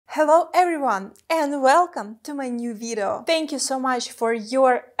Hello everyone and welcome to my new video. Thank you so much for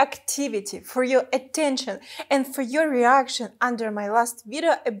your activity, for your attention and for your reaction under my last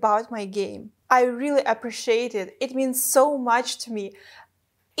video about my game. I really appreciate it. It means so much to me.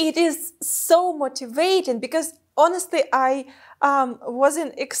 It is so motivating because honestly I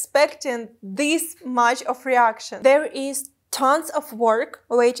wasn't expecting this much of reaction. There is tons of work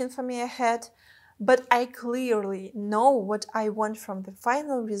waiting for me ahead. But I clearly know what I want from the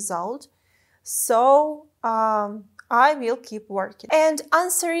final result, so I will keep working. And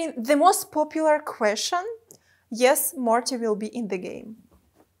answering the most popular question, yes, Morty will be in the game.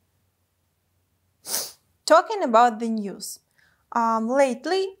 Talking about the news.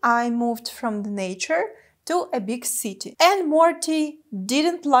 Lately, I moved from the nature to a big city. And Morty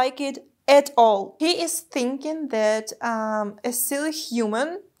didn't like it at all. He is thinking that a silly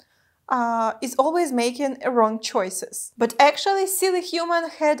human is always making wrong choices. But actually, silly human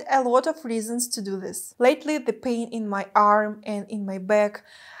had a lot of reasons to do this. Lately, the pain in my arm and in my back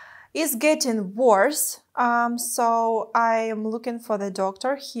is getting worse, so I am looking for the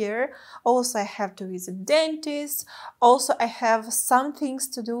doctor here. Also, I have to visit dentist. Also, I have some things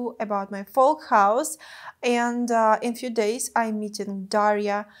to do about my folk house. And in a few days, I'm meeting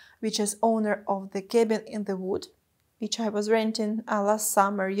Daria, which is owner of the cabin in the wood, which I was renting last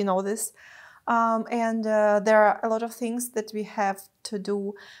summer, you know this. There are a lot of things that we have to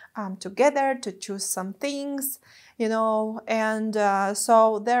do together, to choose some things, you know, and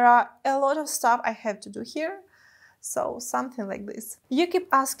so there are a lot of stuff I have to do here. So something like this. You keep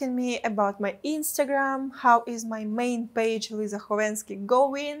asking me about my Instagram, how is my main page Louisa Khovanski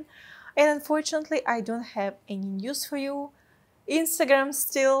going, and unfortunately I don't have any news for you. Instagram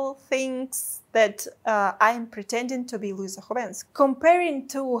still thinks that I'm pretending to be Louisa Khovanski. Comparing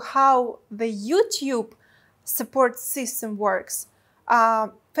to how the YouTube support system works,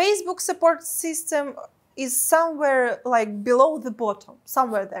 Facebook support system is somewhere like below the bottom,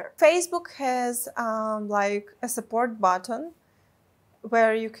 somewhere there. Facebook has like a support button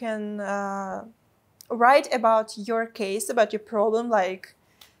where you can write about your case, about your problem, like,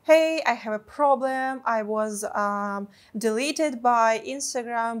 hey, I have a problem, I was deleted by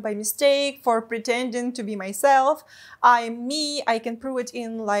Instagram by mistake for pretending to be myself. I'm me, I can prove it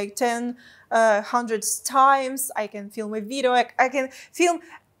in like 100 times, I can film a video, I can film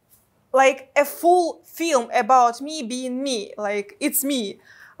like a full film about me being me, like it's me.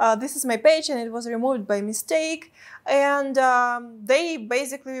 This is my page and it was removed by mistake. And they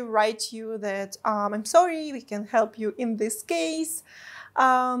basically write you that I'm sorry, we can help you in this case.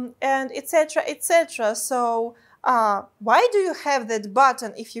 And etc, etc. So why do you have that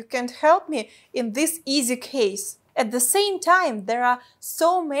button if you can't help me in this easy case? At the same time, there are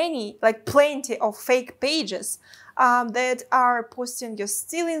so many, like plenty of fake pages that are posting your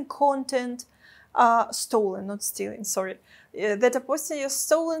stealing content, stolen, not stealing, sorry, that are posting your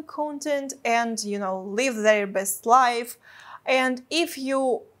stolen content and, you know, live their best life. And if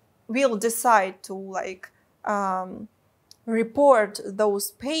you will decide to like report those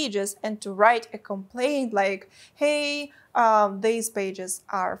pages and to write a complaint like, hey, these pages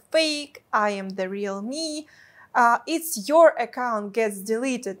are fake, I am the real me, it's your account gets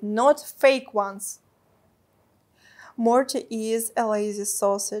deleted, not fake ones. Morty is a lazy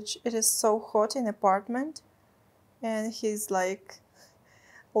sausage. It is so hot in apartment and he's like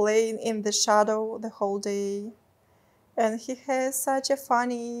laying in the shadow the whole day and he has such a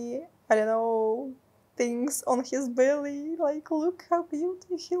funny, I don't know, things on his belly, like look how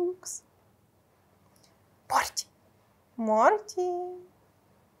beautiful he looks. Morty, Morty,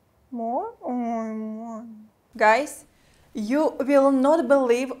 more. Guys, you will not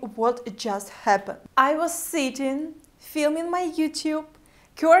believe what just happened. I was sitting, filming my YouTube,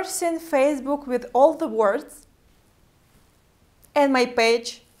 cursing Facebook with all the words, and my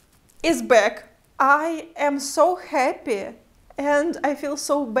page is back. I am so happy. And I feel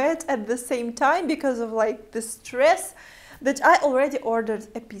so bad at the same time because of like the stress that I already ordered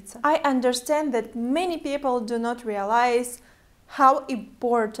a pizza. I understand that many people do not realize how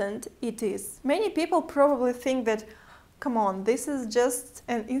important it is. Many people probably think that, come on, this is just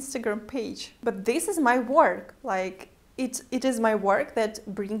an Instagram page. But this is my work. Like it is my work that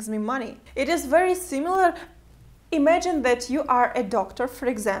brings me money. It is very similar. Imagine that you are a doctor, for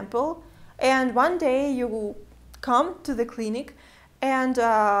example, and one day you come to the clinic and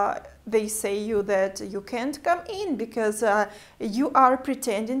they say you that you can't come in because you are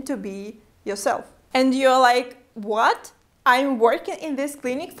pretending to be yourself. And you're like, what? I'm working in this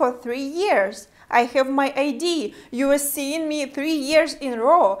clinic for 3 years. I have my ID. You are seeing me 3 years in a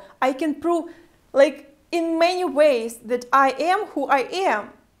row. I can prove like in many ways that I am who I am.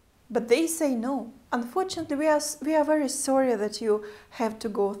 But they say no. Unfortunately, we are very sorry that you have to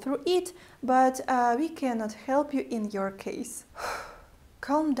go through it, but we cannot help you in your case.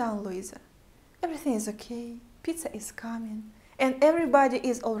 Calm down, Louisa. Everything is okay. Pizza is coming. And everybody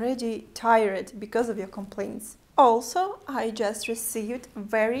is already tired because of your complaints. Also, I just received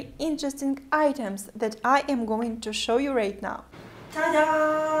very interesting items that I am going to show you right now.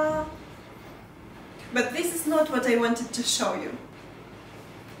 Ta-da! But this is not what I wanted to show you.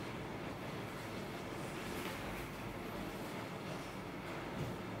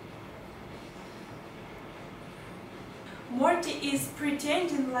 Morty is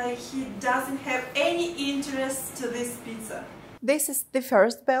pretending like he doesn't have any interest to this pizza. This is the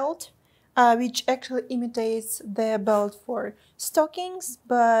first belt, which actually imitates the belt for stockings,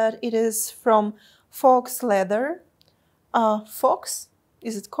 but it is from fox leather. Fox?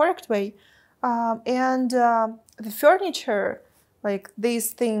 Is it correct way? The furniture, like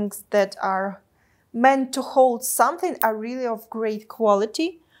these things that are meant to hold something, are really of great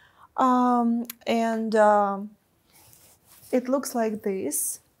quality. It looks like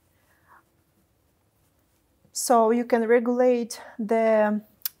this. So you can regulate the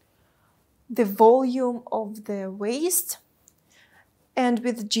volume of the waist. And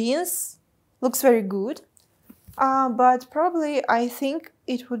with jeans, looks very good. But probably I think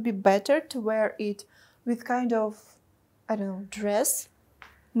it would be better to wear it with kind of, I don't know, dress,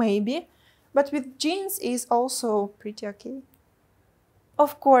 maybe. But with jeans is also pretty okay.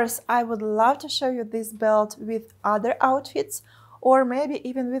 Of course, I would love to show you this belt with other outfits, or maybe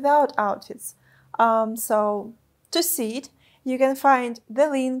even without outfits. So to see it, you can find the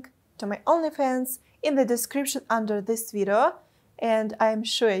link to my OnlyFans in the description under this video, and I'm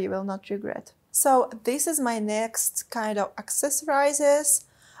sure you will not regret. So this is my next kind of accessorizes,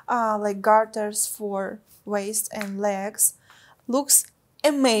 like garters for waist and legs. Looks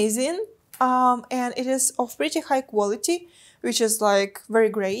amazing, and it is of pretty high quality, which is like very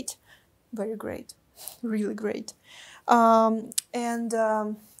great, really great.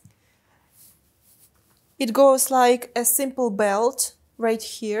 It goes like a simple belt right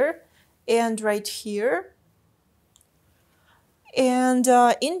here and right here. And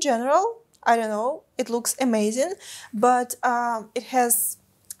in general, I don't know, it looks amazing, but it has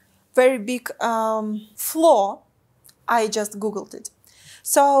very big flaw. I just googled it.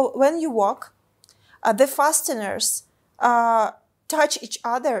 So when you walk, the fasteners touch each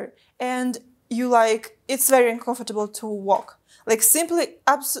other, and you like, it's very uncomfortable to walk, like simply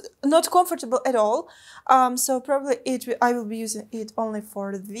not comfortable at all. So probably I will be using it only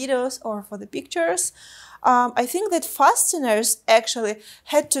for the videos or for the pictures. I think that fasteners actually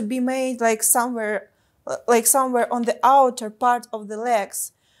had to be made like somewhere on the outer part of the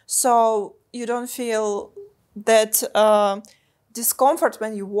legs, so you don't feel that discomfort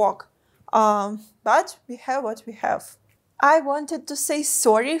when you walk. But we have what we have. I wanted to say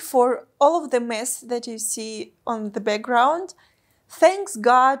sorry for all of the mess that you see on the background. Thanks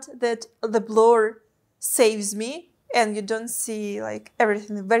God that the blur saves me and you don't see like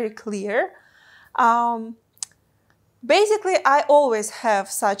everything very clear. Basically, I always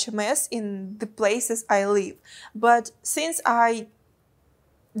have such a mess in the places I live, but since I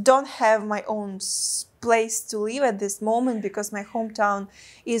don't have my own place to live at this moment because my hometown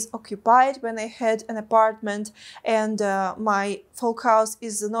is occupied when I had an apartment, and my folk house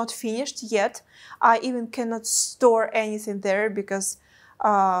is not finished yet. I even cannot store anything there because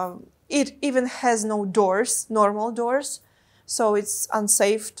it even has no doors, normal doors, so it's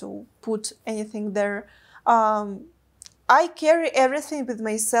unsafe to put anything there. I carry everything with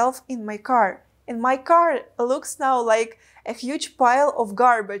myself in my car, and my car looks now like a huge pile of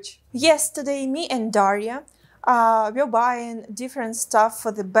garbage. Yesterday, me and Daria were buying different stuff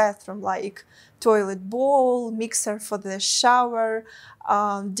for the bathroom, like toilet bowl, mixer for the shower,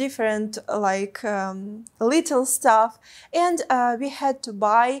 different like little stuff, and we had to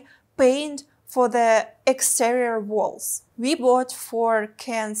buy paint for the exterior walls. We bought 4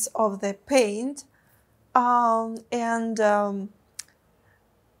 cans of the paint,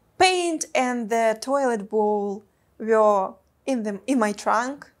 paint and the toilet bowl were in my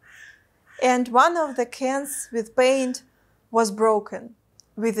trunk, and one of the cans with paint was broken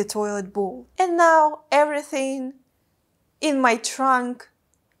with the toilet bowl. And now everything in my trunk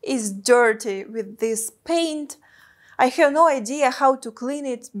is dirty with this paint. I have no idea how to clean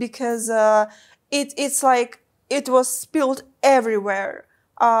it because it's like it was spilled everywhere.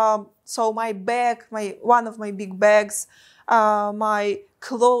 So my bag, one of my big bags, my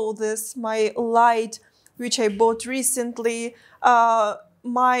clothes, my light, which I bought recently,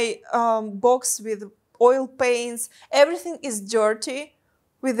 my box with oil paints, everything is dirty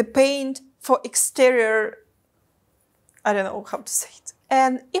with the paint for exterior. I don't know how to say it.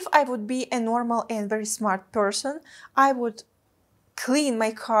 And if I would be a normal and very smart person, I would clean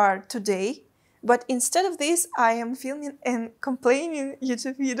my car today. But instead of this, I am filming and complaining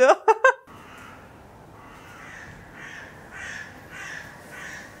YouTube video.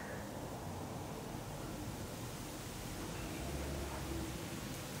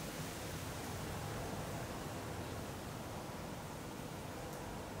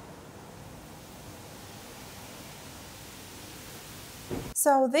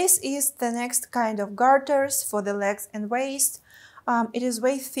 So this is the next kind of garters for the legs and waist. It is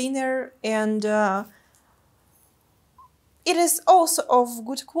way thinner and it is also of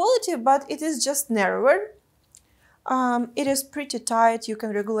good quality, but it is just narrower. It is pretty tight. You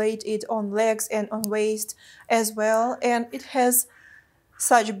can regulate it on legs and on waist as well. And it has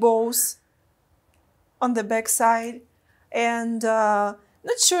such bows on the back side. And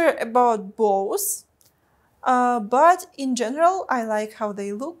not sure about bows. But in general, I like how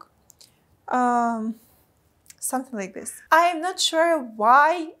they look. Something like this. I am not sure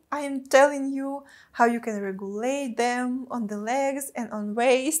why I am telling you how you can regulate them on the legs and on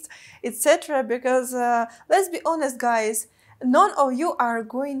waist, etc. Because let's be honest, guys, none of you are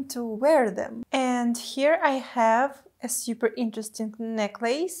going to wear them. And here I have a super interesting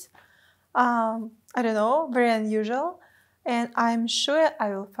necklace. I don't know, very unusual. And I'm sure I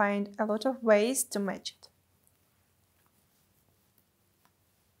will find a lot of ways to match it.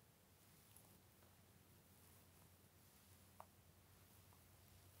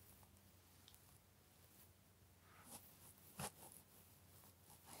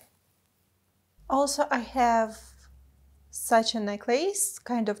 Also, I have such a necklace,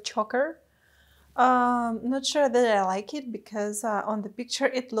 kind of choker. Not sure that I like it because on the picture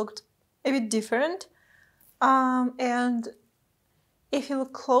it looked a bit different. And if you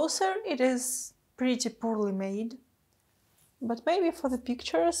look closer, it is pretty poorly made. But maybe for the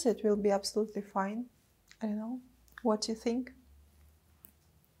pictures it will be absolutely fine. I don't know. What do you think?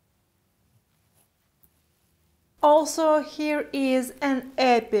 Also, here is an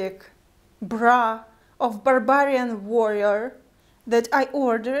epic bra of Barbarian Warrior that I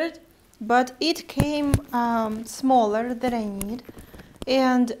ordered, but it came smaller than I need.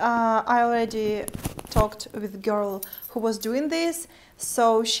 And I already talked with the girl who was doing this,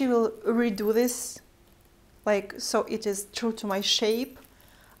 so she will redo this, like, so it is true to my shape,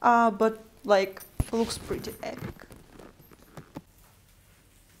 but like looks pretty epic.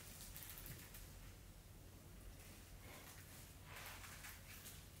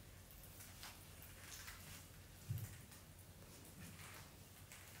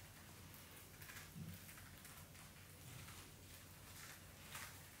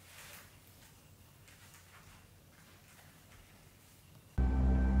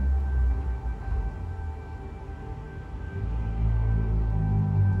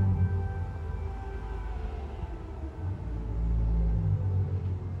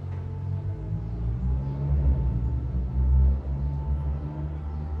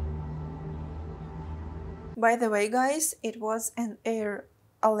 By the way, guys, it was an air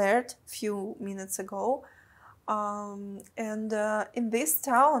alert few minutes ago. In this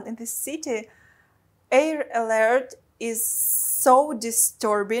town, in this city, air alert is so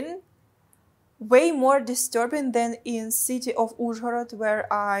disturbing, way more disturbing than in city of Uzhhorod, where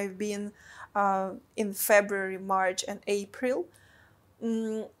I've been in February, March and April.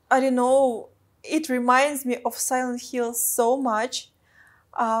 I don't know, it reminds me of Silent Hill so much.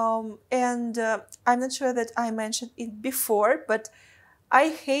 I'm not sure that I mentioned it before, but I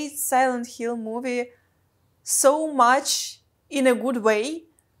hate Silent Hill movie so much in a good way,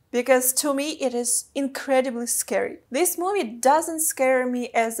 because to me it is incredibly scary. This movie doesn't scare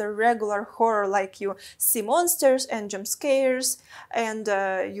me as a regular horror, like you see monsters and jump scares and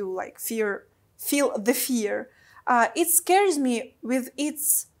you like feel the fear. It scares me with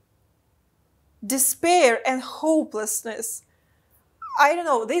its despair and hopelessness. I don't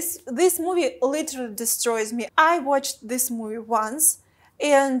know, this movie literally destroys me. I watched this movie once,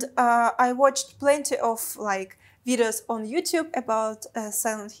 and I watched plenty of like videos on YouTube about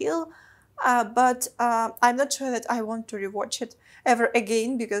Silent Hill, but I'm not sure that I want to rewatch it ever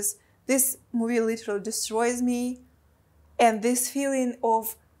again, because this movie literally destroys me, and this feeling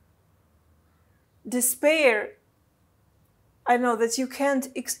of despair, I know that you can't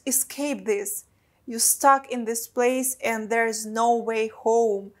escape this. You're stuck in this place and there's no way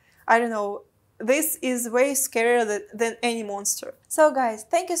home. I don't know. This is way scarier than any monster. So guys,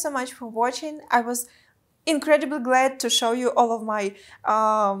 thank you so much for watching. I was incredibly glad to show you all of my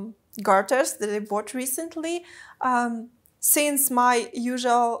garters that I bought recently. since my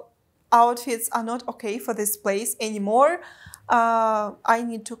usual outfits are not okay for this place anymore, I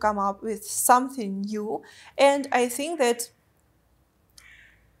need to come up with something new. And I think that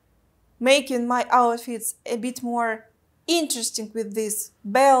making my outfits a bit more interesting with these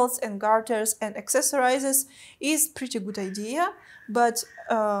belts and garters and accessorizes is pretty good idea. But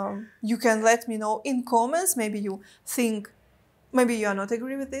you can let me know in comments. Maybe you think, maybe you are not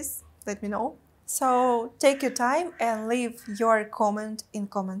agree with this. Let me know. So take your time and leave your comment in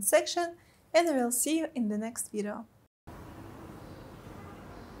comment section, and I will see you in the next video.